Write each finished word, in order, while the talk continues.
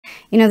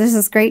you know, there's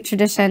this great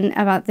tradition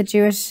about the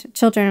Jewish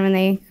children when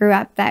they grew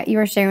up that you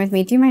were sharing with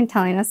me. Do you mind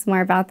telling us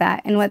more about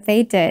that and what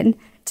they did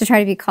to try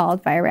to be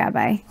called by a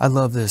rabbi? I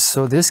love this.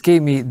 So this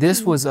gave me,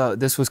 this was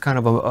kind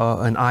of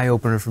an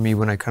eye-opener for me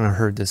when I kind of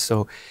heard this.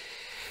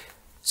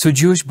 So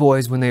Jewish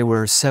boys, when they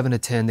were 7 to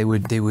 10, they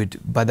would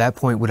by that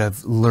point would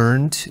have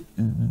learned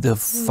the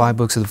first 5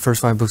 books of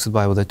the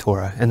Bible, the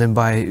Torah. And then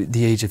by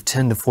the age of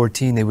 10 to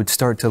 14, they would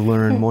start to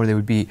learn more. They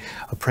would be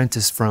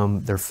apprenticed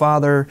from their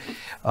father.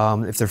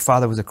 If their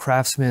father was a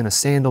craftsman, a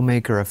sandal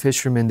maker, a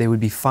fisherman, they would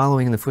be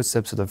following in the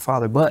footsteps of their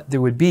father. But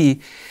there would be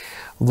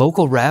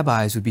local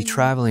rabbis would be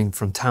traveling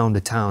from town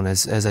to town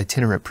as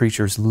itinerant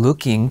preachers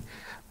looking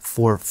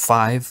for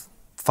 5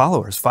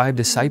 followers, 5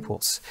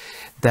 disciples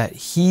that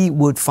he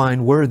would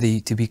find worthy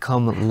to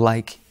become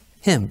like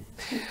him.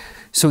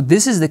 So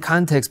this is the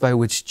context by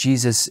which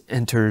Jesus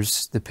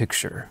enters the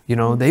picture. You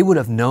know, they would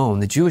have known,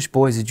 the Jewish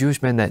boys, the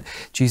Jewish men that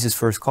Jesus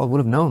first called would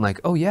have known,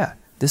 like, oh yeah,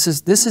 this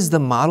is the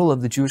model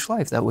of the Jewish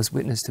life that was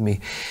witnessed to me.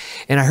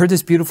 And I heard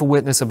this beautiful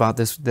witness about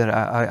this that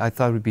I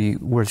thought would be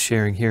worth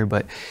sharing here.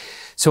 But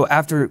so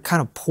after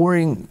kind of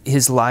pouring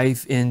his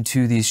life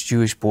into these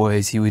Jewish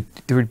boys,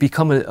 there would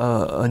become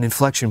an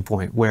inflection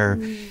point where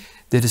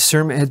the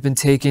discernment had been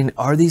taken.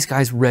 Are these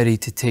guys ready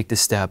to take the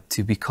step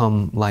to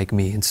become like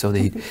me? And so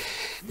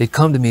they'd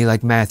come to me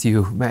like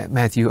Matthew,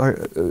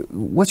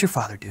 what's your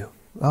father do?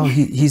 Oh,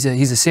 he's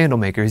a sandal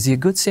maker. Is he a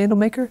good sandal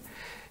maker?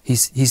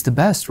 He's the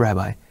best,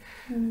 Rabbi.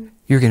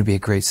 You're going to be a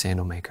great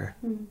sandal maker.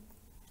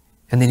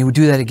 And then he would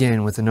do that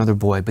again with another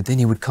boy, but then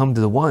he would come to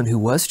the one who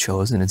was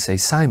chosen and say,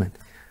 Simon,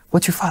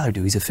 what's your father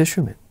do? He's a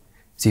fisherman.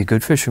 Is he a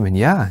good fisherman?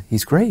 Yeah,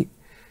 he's great.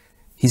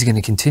 He's going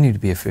to continue to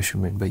be a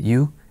fisherman, but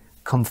you,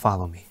 come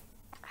follow me.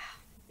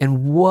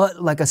 And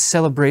what like a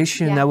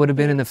celebration that would have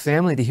been in the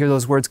family to hear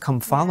those words, come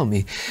follow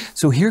me.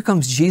 So here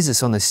comes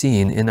Jesus on the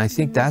scene. And I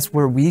think that's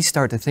where we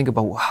start to think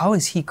about, well, how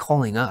is he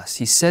calling us?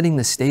 He's setting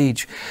the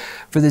stage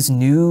for this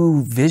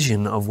new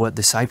vision of what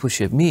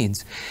discipleship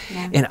means.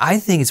 And I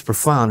think it's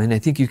profound. And I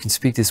think you can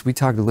speak to this. We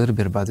talked a little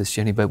bit about this,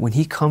 Jenny, but when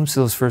he comes to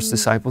those first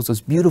disciples,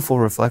 those beautiful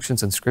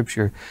reflections on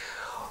scripture,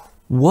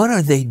 what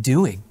are they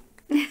doing?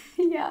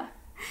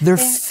 They're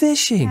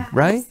fishing,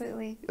 right?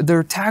 Absolutely.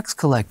 They're tax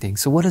collecting.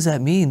 So what does that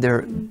mean?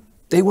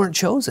 They weren't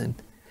chosen.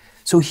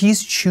 So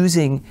he's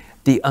choosing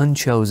the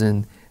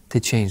unchosen to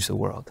change the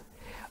world.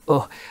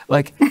 Oh,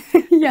 like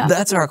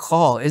that's our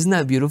call. Isn't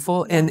that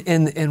beautiful?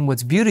 And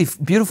what's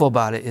beautiful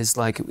about it is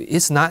like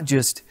it's not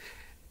just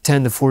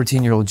 10 to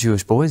 14-year-old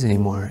Jewish boys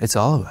anymore. It's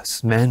all of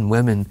us, men,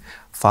 women,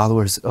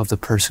 followers of the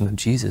person of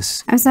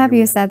Jesus. I'm so happy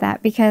you said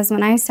that, because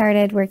when I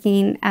started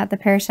working at the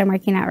parish I'm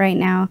working at right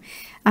now,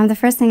 the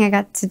first thing I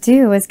got to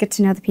do was get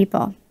to know the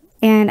people.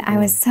 And I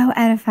was so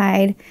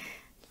edified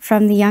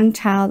from the young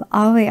child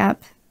all the way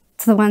up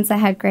to the ones that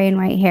had gray and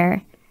white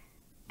hair,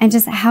 and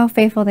just how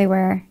faithful they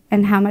were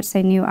and how much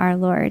they knew our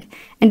Lord.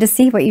 And to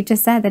see what you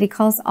just said, that he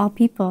calls all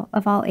people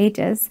of all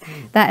ages,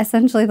 that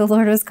essentially the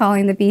Lord was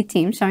calling the B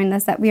team, showing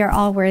us that we are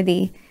all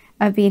worthy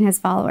of being his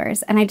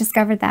followers. And I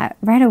discovered that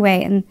right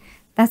away. And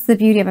that's the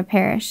beauty of a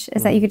parish,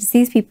 is that you get to see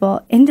these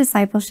people in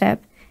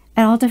discipleship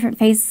at all different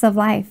phases of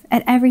life,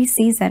 at every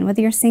season, whether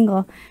you're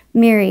single,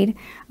 married,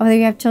 whether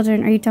you have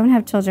children or you don't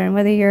have children,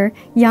 whether you're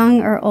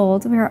young or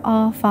old, we're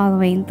all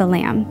following the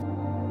Lamb.